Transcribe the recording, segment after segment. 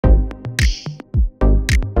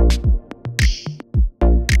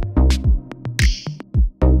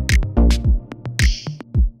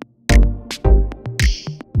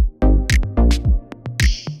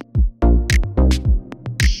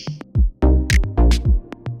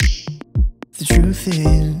truth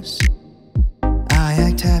is, I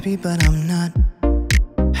act happy but I'm not.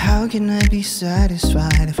 How can I be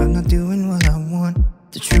satisfied if I'm not doing what I want?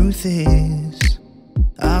 The truth is,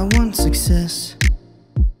 I want success,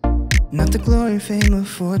 not the glory, fame, or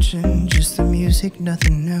fortune, just the music,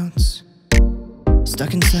 nothing else.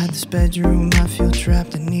 Stuck inside this bedroom, I feel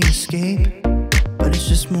trapped and need escape, but it's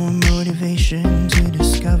just more motivation to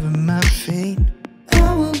discover my fate.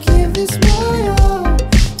 I will give this my all,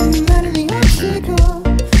 no matter the obstacle,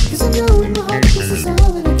 'cause I know in my heart this is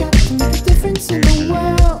all that I got to make a difference in the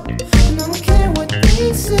world. And I don't care what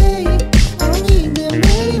they say, I don't need them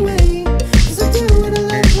anyway, 'cause I do what I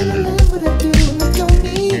love, and I love what I do, and I don't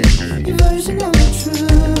need your version of the truth.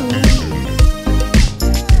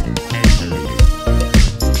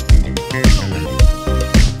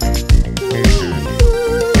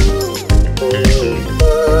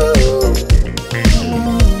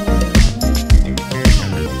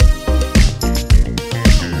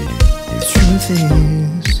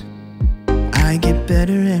 Is, I get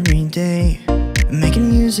better every day, making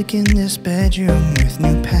music in this bedroom with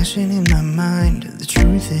new passion in my mind. The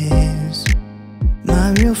truth is,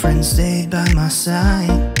 my real friends stayed by my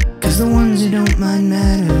side, 'cause the ones who don't mind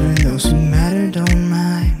matter, and those who matter don't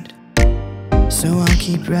mind. So I'll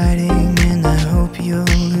keep writing and I hope you'll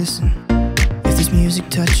listen. If this music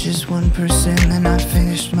touches 1%, then I've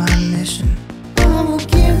finished my mission. I will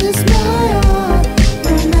give this my all,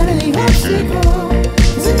 no matter the obstacle,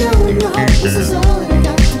 'cause I know in my heart this is all that I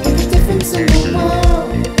got to make a difference in the world.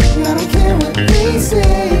 And I don't care what they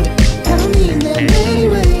say, I don't need them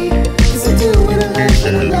anyway, 'cause I do what I love,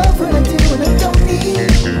 and I love what I do, and I don't need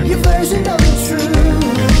your version of the truth.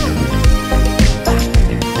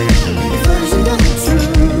 Your version of the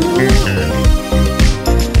truth.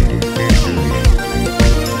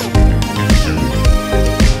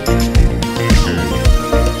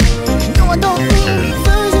 No, I don't need your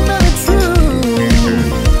version of the truth.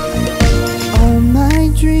 All my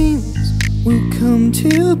dreams will come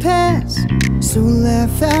to pass, so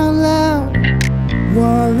laugh out loud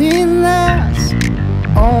while it lasts.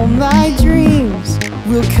 All my dreams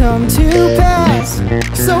will come to pass,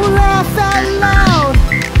 so laugh out loud.